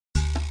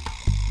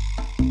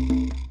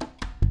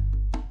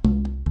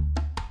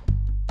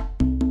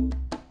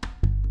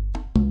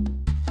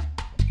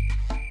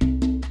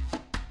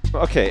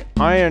okay,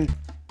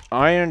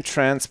 iron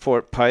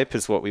transport pipe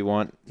is what we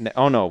want.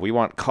 Oh no, we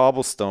want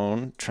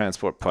cobblestone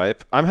transport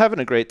pipe. I'm having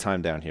a great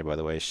time down here, by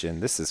the way,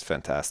 Sjin. This is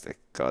fantastic.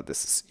 God,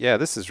 this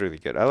is really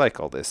good. I like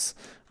all this.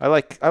 I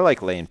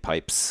like laying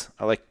pipes.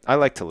 I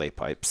like to lay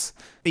pipes.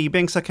 Are you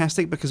being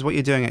sarcastic? Because what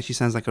you're doing actually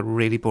sounds like a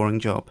really boring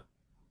job.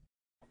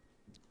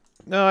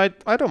 No,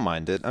 I don't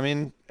mind it. I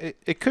mean,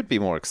 it could be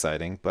more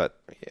exciting, but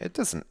it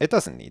doesn't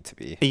need to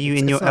be. Are you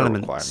in your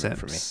element,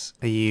 Sips?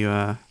 Are you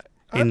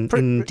in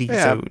the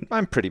zone?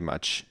 I'm pretty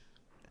much.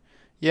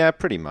 Yeah,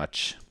 pretty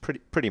much.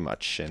 Pretty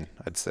much, Sjin,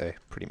 I'd say.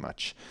 Pretty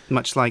much.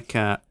 Much like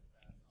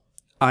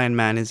Iron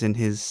Man is in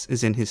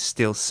his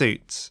steel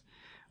suit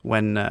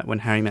when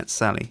Harry met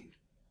Sally.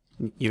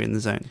 You're in the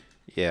zone.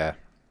 Yeah.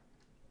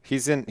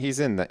 He's in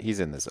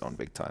the zone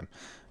big time.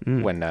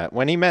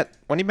 When he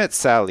met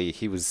Sally,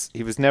 he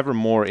was never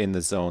more in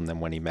the zone than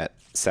when he met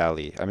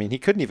Sally. I mean, he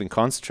couldn't even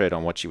concentrate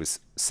on what she was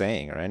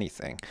saying or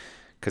anything,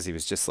 because he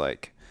was just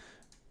like,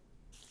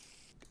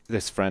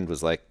 this friend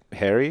was like,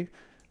 Harry,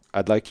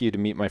 I'd like you to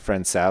meet my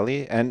friend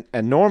Sally. And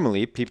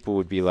normally people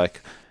would be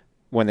like,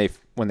 when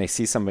they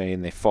see somebody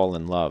and they fall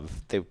in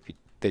love,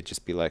 they'd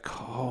just be like,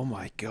 oh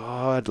my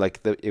God, like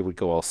it would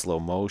go all slow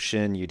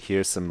motion. You'd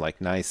hear some like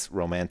nice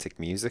romantic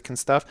music and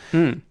stuff.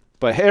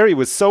 But Harry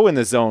was so in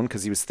the zone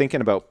because he was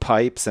thinking about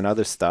pipes and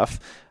other stuff.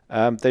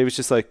 That he was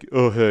just like,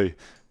 oh,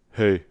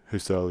 hey,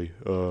 Sally.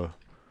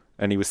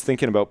 And he was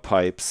thinking about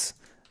pipes.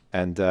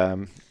 And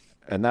then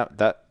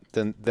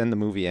the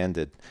movie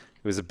ended.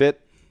 It was a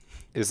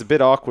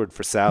bit awkward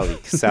for Sally.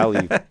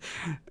 Sally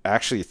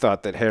actually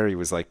thought that Harry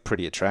was like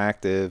pretty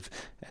attractive,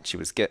 and she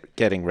was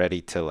getting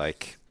ready to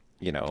like,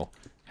 you know,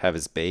 have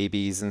his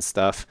babies and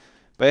stuff.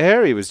 But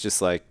Harry was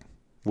just like,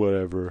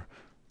 whatever,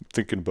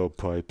 thinking about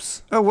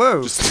pipes. Oh,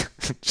 whoa.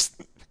 Just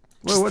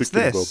whoa, what's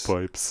thinking this? about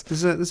pipes.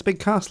 There's a big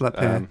castle up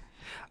here.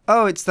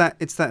 Oh, it's that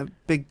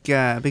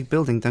big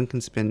building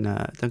Duncan's been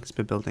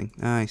building.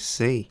 I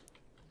see.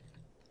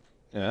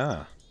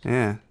 Yeah.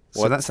 Yeah.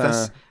 So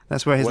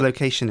that's where his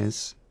location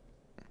is.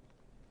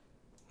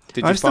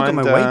 I've still got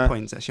my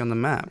waypoints actually on the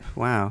map.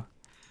 Wow.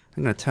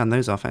 I'm going to turn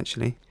those off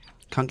actually.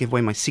 Can't give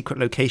away my secret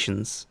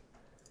locations.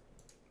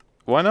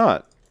 Why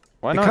not?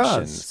 Why not, Sjin?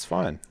 Because It's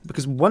fine.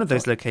 Because one of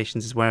those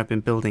locations is where I've been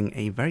building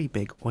a very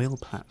big oil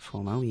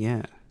platform. Oh,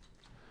 yeah.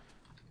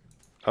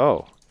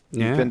 Oh.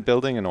 Yeah. You've been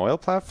building an oil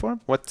platform?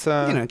 What, just in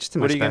my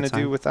spare what are you going to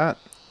do with that?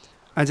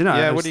 I don't know.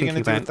 Yeah, I was what are you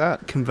going to do with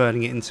that?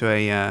 Converting it into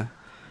a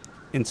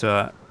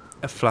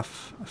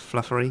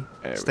fluffery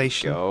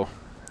station. There we go.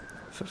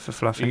 For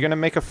fluffing. You're going to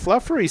make a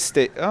fluffery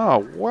station.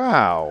 Oh,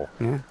 wow.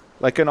 Yeah.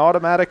 Like an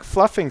automatic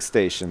fluffing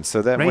station,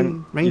 so that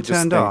rain you just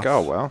turned think, off.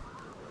 oh, well.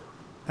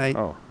 Hey.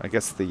 Oh, I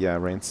guess the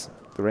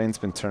rain's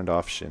been turned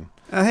off, Sjin.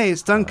 Hey,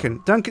 it's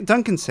Duncan.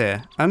 Duncan's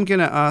here. I'm going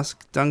to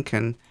ask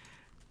Duncan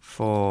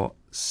for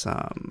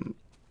some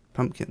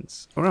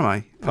pumpkins. Or am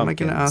I? Am I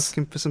going to ask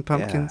him for some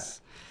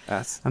pumpkins?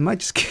 Yeah. I might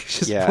just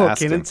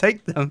walk in and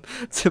take them,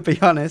 to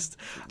be honest.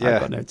 Yeah.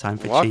 I've got no time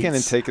for cheats. Walk in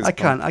and take his I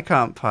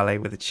can't parlay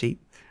with a cheat.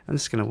 I'm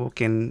just going to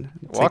walk in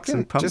and take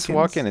some pumpkins. Just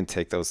walk in and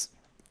take those.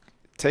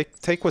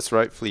 Take what's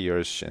rightfully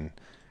yours, Sjin.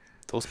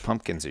 Those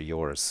pumpkins are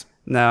yours.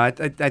 No, I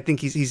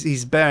think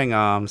he's bearing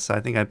arms, so I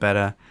think I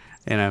better,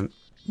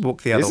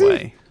 walk the other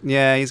way.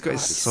 Yeah, he's got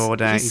his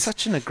sword out. He's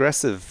such an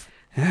aggressive.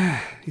 Yeah,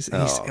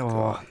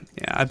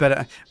 I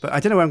better. But I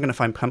don't know where I'm going to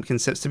find pumpkin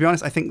sips. To be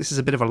honest, I think this is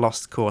a bit of a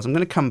lost cause. I'm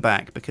going to come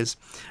back because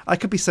I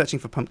could be searching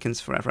for pumpkins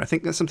forever. I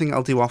think that's something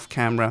I'll do off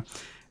camera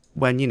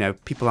when,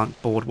 people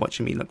aren't bored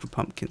watching me look for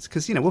pumpkins.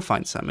 Because, we'll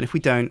find some. And if we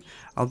don't,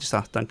 I'll just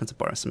ask Duncan to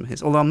borrow some of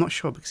his. Although I'm not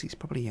sure because he's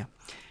probably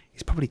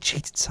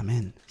cheated some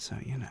in. So,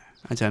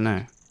 I don't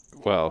know.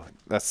 Well,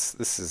 this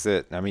is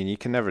it. I mean, you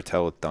can never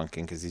tell with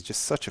Duncan because he's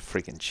just such a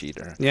freaking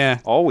cheater. Yeah.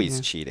 Always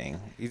cheating.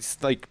 He's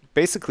like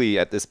basically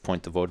at this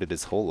point devoted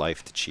his whole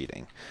life to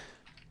cheating.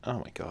 Oh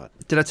my God.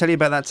 Did I tell you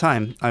about that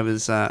time I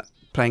was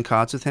playing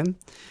cards with him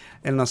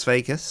in Las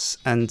Vegas?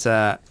 And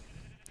I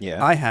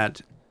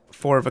had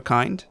 4 of a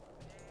kind.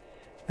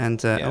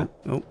 And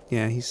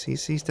he's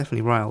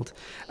definitely riled.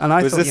 And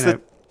I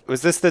thought,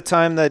 was this the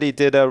time that he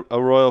did a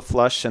royal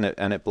flush and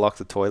it blocked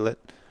the toilet?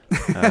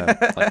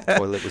 Like the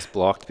toilet was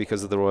blocked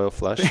because of the royal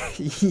flush.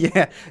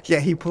 yeah.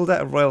 He pulled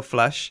out a royal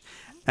flush,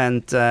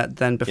 and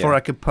then before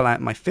I could pull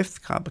out my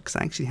 5th card, because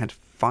I actually had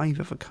 5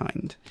 of a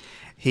kind,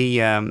 he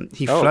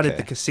flooded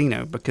the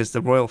casino because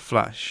the royal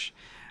flush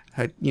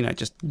had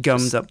just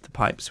gummed up the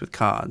pipes with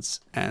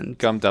cards and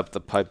gummed up the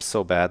pipes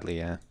so badly.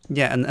 Yeah.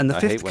 Yeah, and the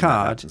 5th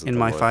card in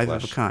my 5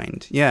 of a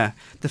kind. Yeah,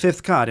 the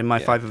 5th card in my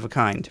 5 of a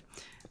kind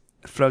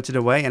floated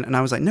away, and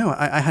I was like, no,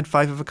 I had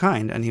 5 of a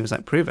kind, and he was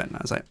like, prove it. And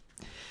I was like,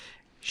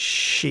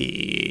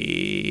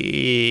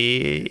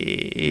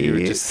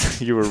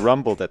 you were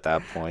rumbled at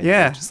that point.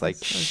 Yeah, you were just like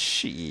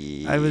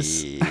she. I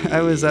was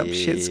up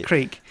Schitt's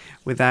Creek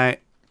without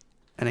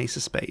an ace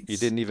of spades. You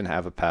didn't even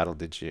have a paddle,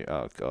 did you?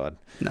 Oh God.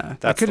 No,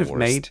 I could have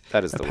made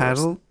a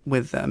paddle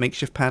with a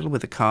makeshift paddle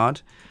with a card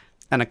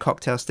and a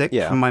cocktail stick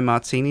from my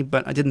martini,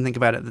 but I didn't think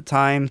about it at the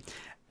time,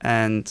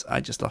 and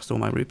I just lost all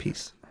my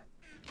rupees.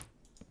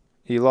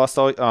 You lost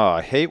all. Oh,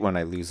 I hate when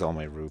I lose all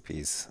my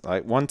rupees.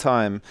 Like one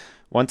time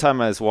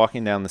I was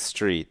walking down the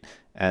street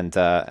and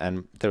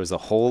there was a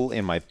hole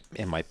in my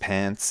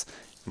pants,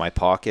 my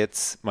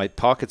pockets. My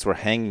pockets were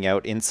hanging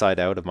out inside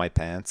out of my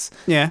pants.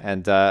 Yeah.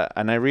 And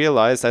I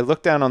realized, I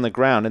looked down on the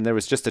ground and there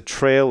was just a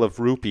trail of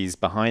rupees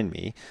behind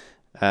me,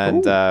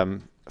 and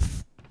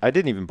I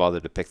didn't even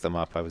bother to pick them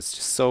up. I was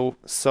just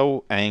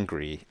so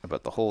angry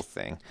about the whole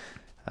thing.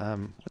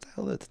 What the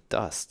hell are the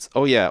dusts?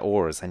 Oh yeah,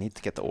 ores. I need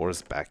to get the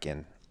ores back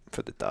in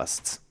for the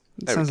dusts.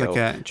 There Sounds like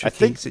a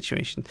tricky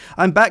situation.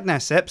 I'm back now,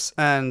 Sips,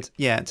 and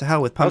yeah, to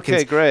hell with pumpkins.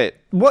 Okay, great.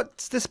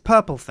 What's this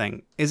purple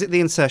thing? Is it the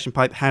insertion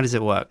pipe? How does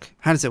it work?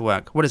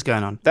 What is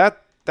going on?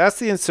 That's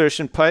the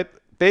insertion pipe.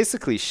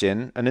 Basically,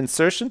 Sjin, an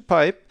insertion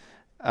pipe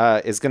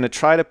is going to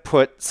try to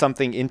put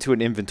something into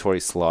an inventory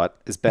slot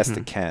as best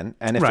it can,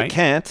 and if it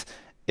can't,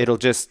 it'll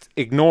just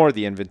ignore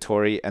the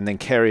inventory and then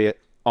carry it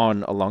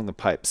on along the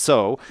pipe.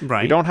 So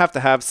you don't have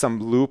to have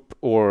some loop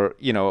or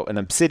an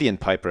obsidian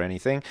pipe or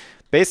anything.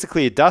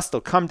 Basically, dust will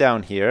come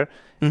down here.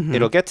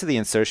 It'll get to the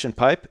insertion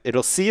pipe.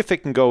 It'll see if it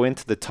can go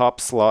into the top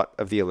slot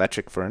of the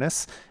electric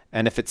furnace.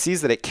 And if it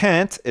sees that it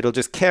can't, it'll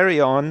just carry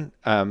on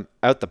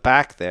out the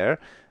back there,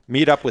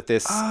 meet up with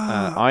this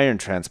iron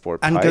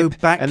transport pipe, and go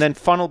back, and then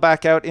funnel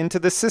back out into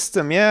the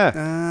system.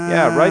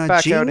 Yeah, right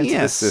back out into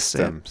the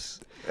system.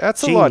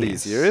 That's a lot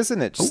easier,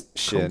 isn't it,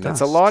 Sjin?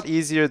 It's a lot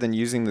easier than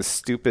using the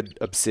stupid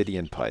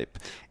obsidian pipe,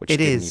 which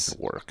didn't even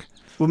work.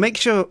 Well,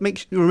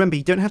 remember,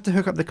 you don't have to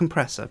hook up the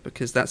compressor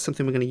because that's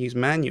something we're going to use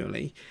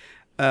manually.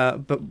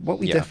 But what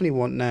we definitely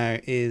want now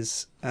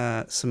is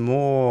some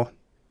more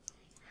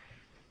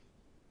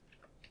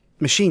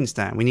machines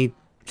down. We need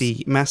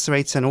the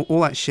macerator and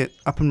all that shit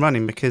up and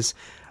running because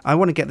I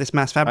want to get this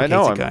mass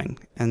fabricator going,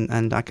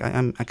 and I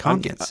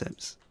can't get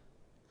Sips.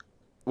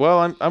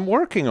 Well, I'm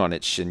working on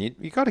it, Sjin.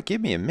 You got to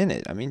give me a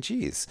minute. I mean,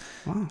 geez.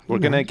 Wow, we're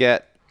going to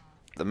get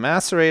the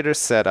macerator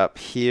set up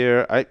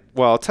here.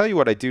 I'll tell you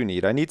what I do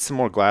need. I need some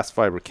more glass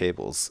fiber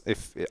cables.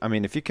 If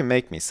you can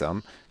make me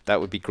some,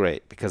 that would be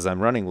great because I'm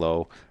running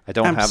low. I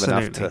don't have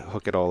enough to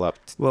hook it all up.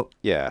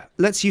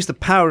 Let's use the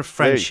power of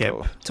friendship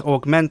to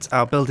augment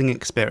our building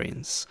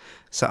experience.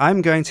 So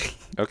I'm going to...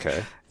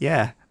 Okay.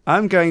 Yeah.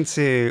 I'm going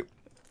to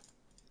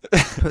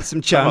put some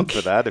junk... I'm up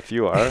for that if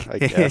you are, I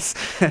guess.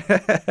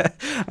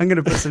 I'm going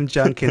to put some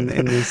junk in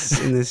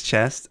this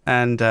chest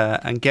and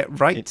get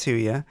right to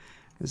you.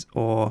 There's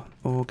ore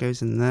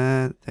goes in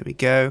there. There we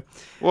go.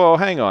 Whoa,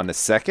 hang on a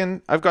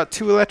second. I've got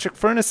 2 electric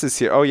furnaces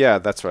here. Oh, yeah,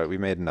 that's right. We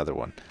made another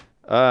one.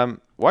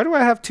 Why do I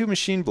have 2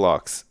 machine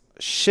blocks?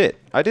 Shit,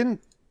 I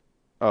didn't...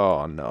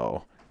 Oh,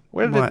 no.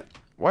 Why do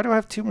I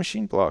have 2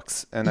 machine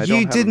blocks? And I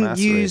don't have a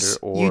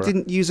macerator You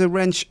didn't use a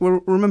wrench.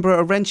 Well, remember,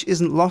 a wrench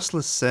isn't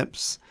lossless,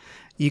 Sips.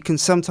 You can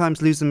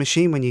sometimes lose the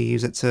machine when you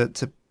use it to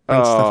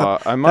bring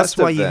stuff up. That's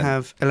why you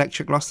have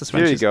electric lossless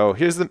wrenches. Here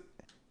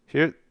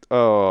you go.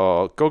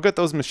 Oh, go get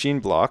those machine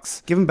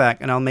blocks. Give them back,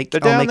 and I'll make.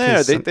 They're down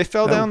there. They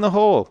fell down the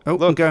hole. Oh,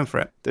 look, I'm going for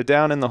it. They're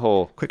down in the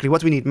hole. Quickly,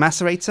 what do we need?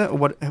 Macerator, or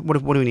what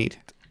do we need?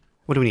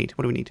 What do we need?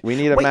 We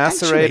need a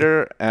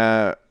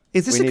macerator.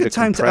 Is this a good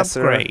time to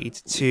upgrade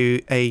to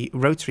a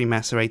rotary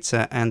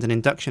macerator and an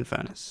induction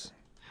furnace?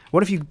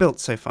 What have you built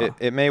so far?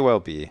 It may well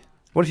be.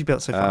 What have you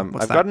built so far?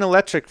 I've got an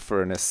electric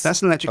furnace.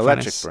 That's an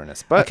electric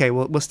furnace. But okay,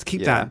 well, we'll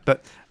keep that.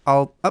 But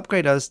I'll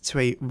upgrade us to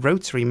a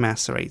rotary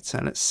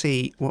macerator. Let's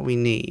see what we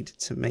need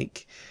to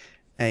make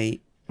a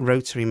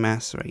rotary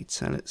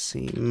macerator. Let's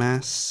see,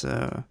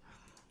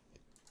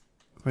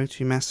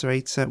 rotary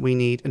macerator. We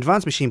need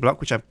advanced machine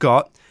block, which I've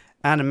got,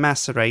 and a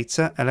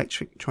macerator,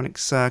 electronic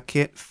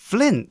circuit,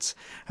 flint.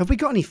 Have we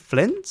got any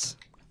flint?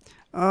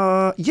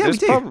 Yeah, There's we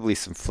do. probably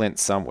some flint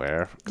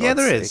somewhere. Yeah,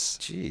 there is.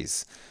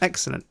 Jeez.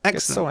 Excellent. I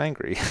get so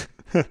angry.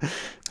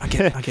 I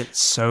get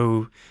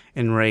so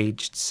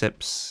enraged,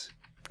 Sips,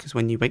 because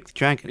when you wake the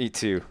dragon. Me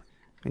too.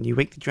 When you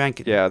wake the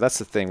dragon. Yeah, that's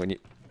the thing. When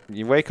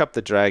you wake up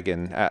the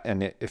dragon,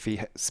 and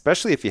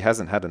especially if he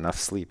hasn't had enough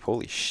sleep,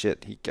 holy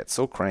shit, he gets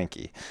so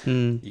cranky.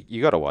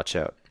 You got to watch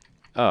out.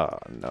 Oh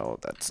no,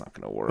 that's not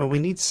gonna work. Well, we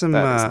need some.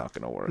 That is not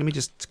gonna work. Let me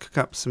just cook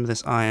up some of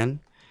this iron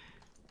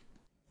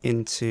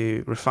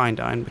into refined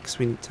iron because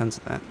we need tons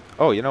of that.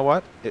 Oh, you know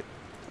what?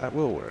 That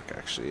will work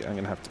actually. I'm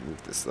gonna have to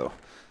move this though.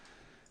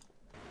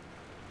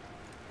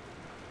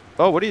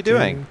 Oh, what are you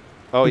doing?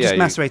 Oh, just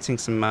macerating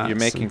some. You're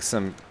making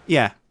some.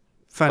 Yeah.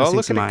 Oh,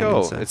 look at it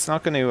go! It's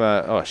not going to.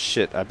 Oh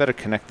shit! I better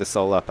connect this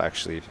all up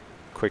actually,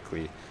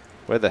 quickly.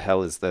 Where the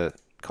hell is the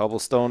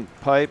cobblestone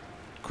pipe?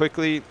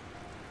 Quickly.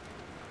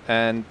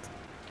 And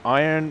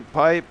iron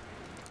pipe,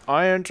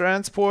 iron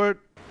transport.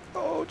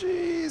 Oh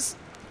jeez.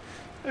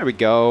 There we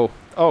go.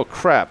 Oh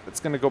crap! It's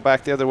going to go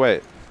back the other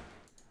way.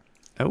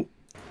 Oh.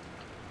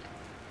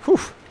 Whew.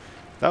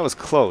 That was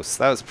close.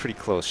 That was pretty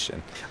close,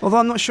 Sjin. Although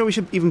I'm not sure we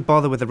should even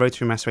bother with the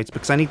rotary macerator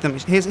because I need them.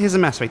 Here's a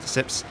macerator,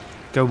 Sips.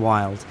 Go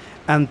wild.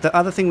 And the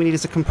other thing we need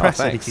is a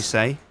compressor. Did you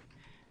say?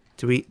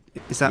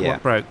 Is that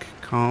what broke?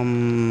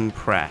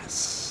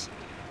 Compress.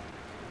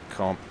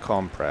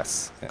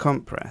 Compress. Yeah.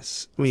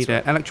 Compress. We need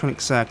an electronic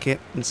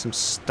circuit and some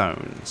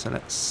stone. So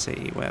let's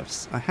see.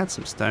 I had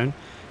some stone.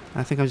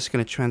 I think I'm just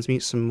going to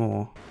transmute some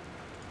more.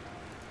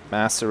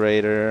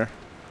 Macerator.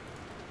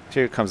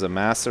 Here comes a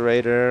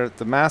macerator.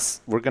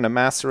 We're going to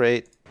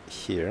macerate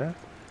here.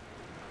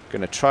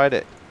 Going to try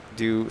to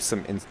do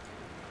some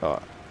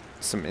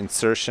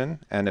insertion,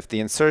 and if the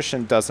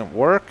insertion doesn't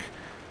work,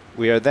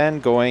 we are then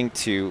going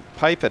to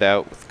pipe it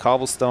out with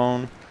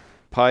cobblestone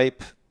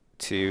pipe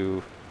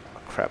to... Oh,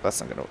 crap,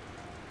 that's not going to...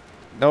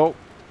 No,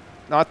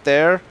 not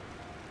there.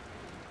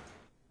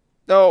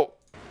 No,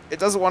 it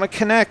doesn't want to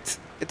connect.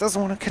 It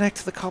doesn't want to connect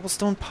to the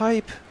cobblestone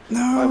pipe.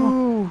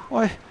 No.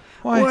 Why?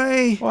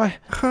 It's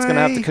going to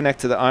have to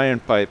connect to the iron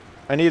pipe.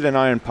 I need an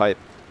iron pipe.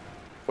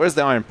 Where's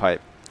the iron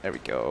pipe? There we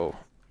go.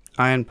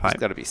 Iron pipe.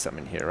 There's got to be some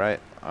in here, right?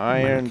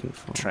 Iron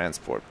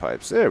transport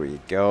pipes. There we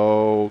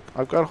go.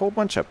 I've got a whole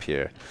bunch up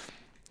here.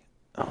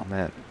 Oh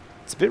man,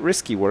 it's a bit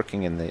risky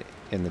working in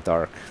the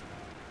dark.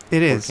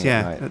 It is,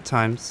 yeah, at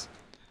times.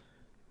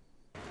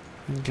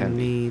 I'm gonna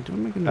need. What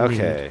am I gonna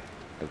need? Okay,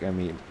 I'm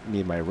gonna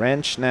need my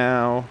wrench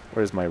now.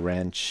 Where's my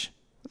wrench?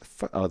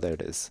 Oh, there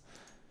it is.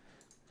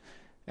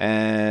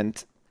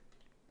 And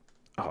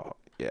oh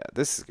yeah,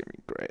 this is gonna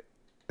be great.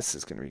 This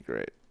is gonna be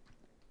great.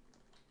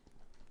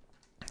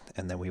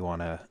 And then we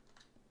want to...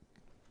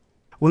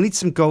 We'll need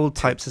some gold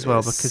pipes as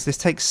well, because this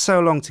takes so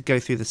long to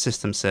go through the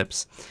system,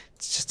 Sips.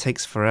 It just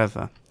takes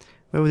forever.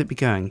 Where would it be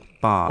going?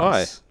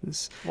 Bars.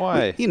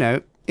 Why? You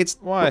know, it's...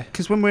 Why?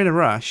 Because when we're in a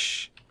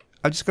rush,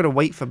 I've just got to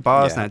wait for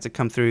bars now to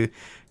come through,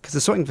 because the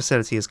sorting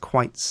facility is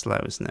quite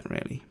slow, isn't it,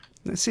 really?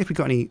 Let's see if we've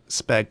got any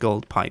spare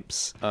gold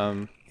pipes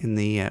in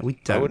the... we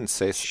don't. I wouldn't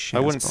say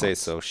so,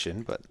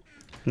 Sjin, but...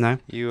 No?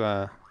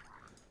 You...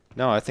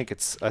 No, I think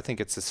it's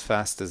as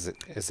fast as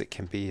it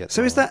can be.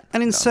 So is that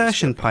an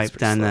insertion pipe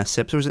down there,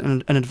 Sips, or is it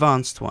an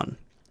advanced one?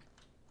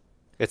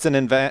 It's an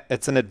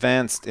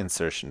advanced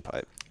insertion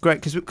pipe.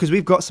 Great, because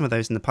we've got some of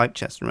those in the pipe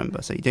chest,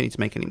 remember? So you don't need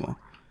to make any more.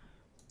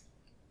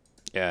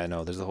 Yeah, I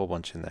know. There's a whole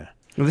bunch in there.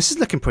 Well, this is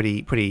looking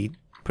pretty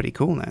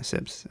cool now,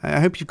 Sips. I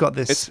hope you've got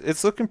this.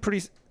 It's looking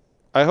pretty.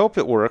 I hope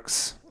it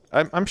works.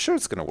 I'm sure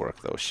it's going to work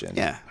though, Sjin.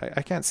 Yeah,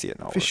 I can't see it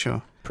not for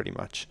sure. Pretty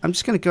much. I'm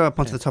just going to go up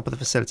onto the top of the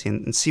facility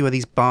and see where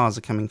these bars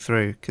are coming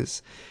through,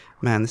 because,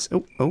 man,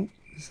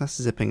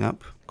 that's zipping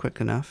up quick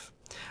enough.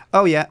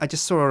 Oh yeah, I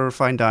just saw a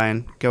refined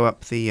iron go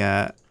up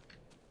the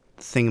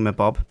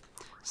thingamabob,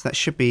 so that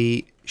should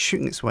be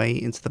shooting its way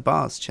into the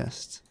bars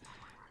chest.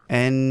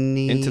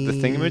 Into the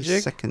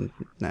thingamajig? Second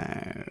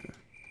now.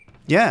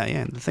 Yeah,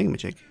 the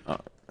thingamajig. Oh.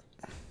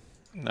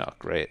 No,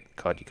 great.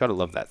 God, you gotta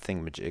love that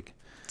thingamajig.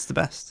 It's the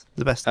best.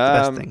 The best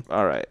thing.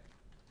 All right.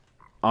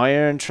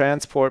 Iron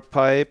transport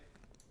pipe.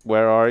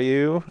 Where are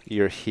you?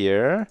 You're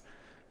here.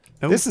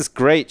 Oh. This is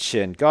great,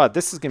 Sjin. God,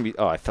 this is going to be...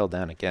 Oh, I fell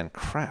down again.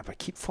 Crap, I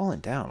keep falling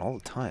down all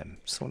the time.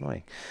 So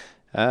annoying.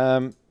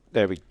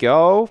 There we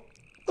go.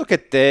 Look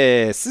at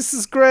this. This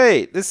is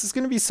great. This is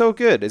going to be so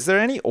good. Is there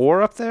any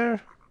ore up there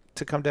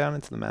to come down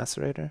into the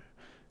macerator?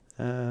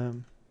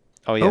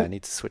 Oh, yeah, I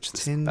need to switch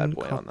this bad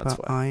boy on. That's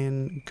why.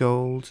 Iron,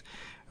 gold...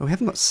 Oh, we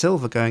haven't got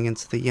silver going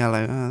into the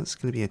yellow. Oh, that's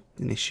going to be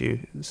an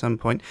issue at some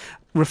point.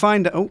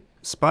 Refined... Oh,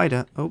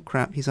 spider. Oh,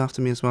 crap. He's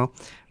after me as well.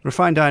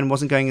 Refined iron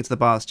wasn't going into the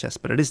bars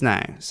chest, but it is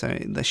now. So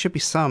there should be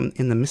some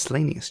in the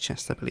miscellaneous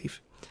chest, I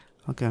believe.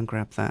 I'll go and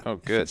grab that. Oh,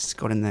 good. If it's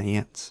got in there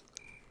yet.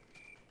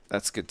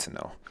 That's good to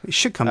know. It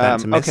should come down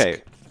to Misk.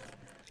 Okay.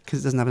 Because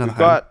it doesn't have another home.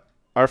 Got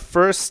our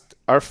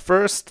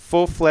first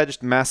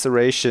full-fledged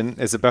maceration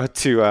is about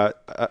to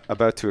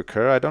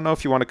occur. I don't know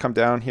if you want to come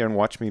down here and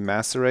watch me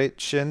macerate,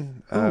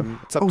 Sjin.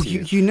 It's up to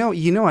you.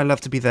 You know I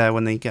love to be there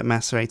when they get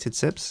macerated,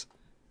 Sips.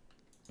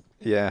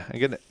 Yeah,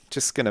 I'm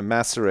just gonna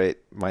macerate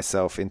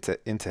myself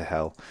into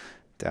hell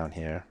down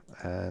here,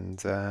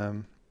 and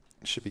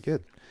it should be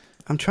good.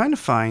 I'm trying to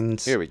find...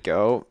 Here we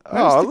go.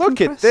 Oh, look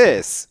at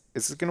this.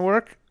 Is this gonna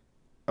work?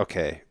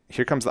 Okay,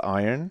 here comes the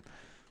iron.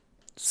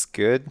 It's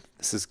good.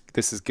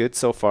 This is good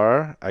so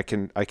far. I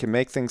can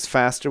make things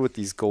faster with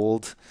these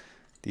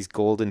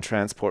golden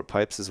transport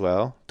pipes as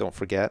well. Don't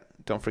forget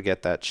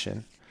that,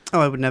 Sjin. Oh,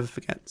 I would never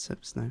forget,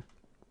 Sips. No.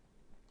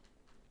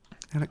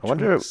 I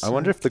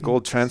wonder if the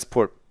gold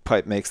transport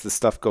pipe makes the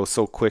stuff go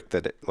so quick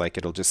that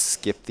it'll just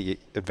skip the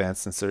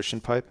advanced insertion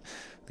pipe.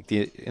 Like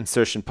the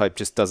insertion pipe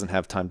just doesn't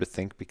have time to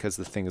think because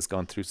the thing has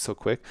gone through so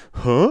quick.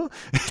 Huh?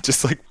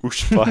 Just like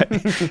whoosh by.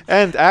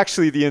 And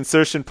actually the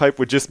insertion pipe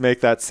would just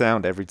make that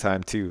sound every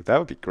time too. That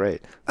would be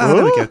great. Oh,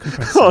 there we go.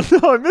 Compressor. Oh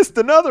no, I missed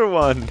another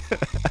one.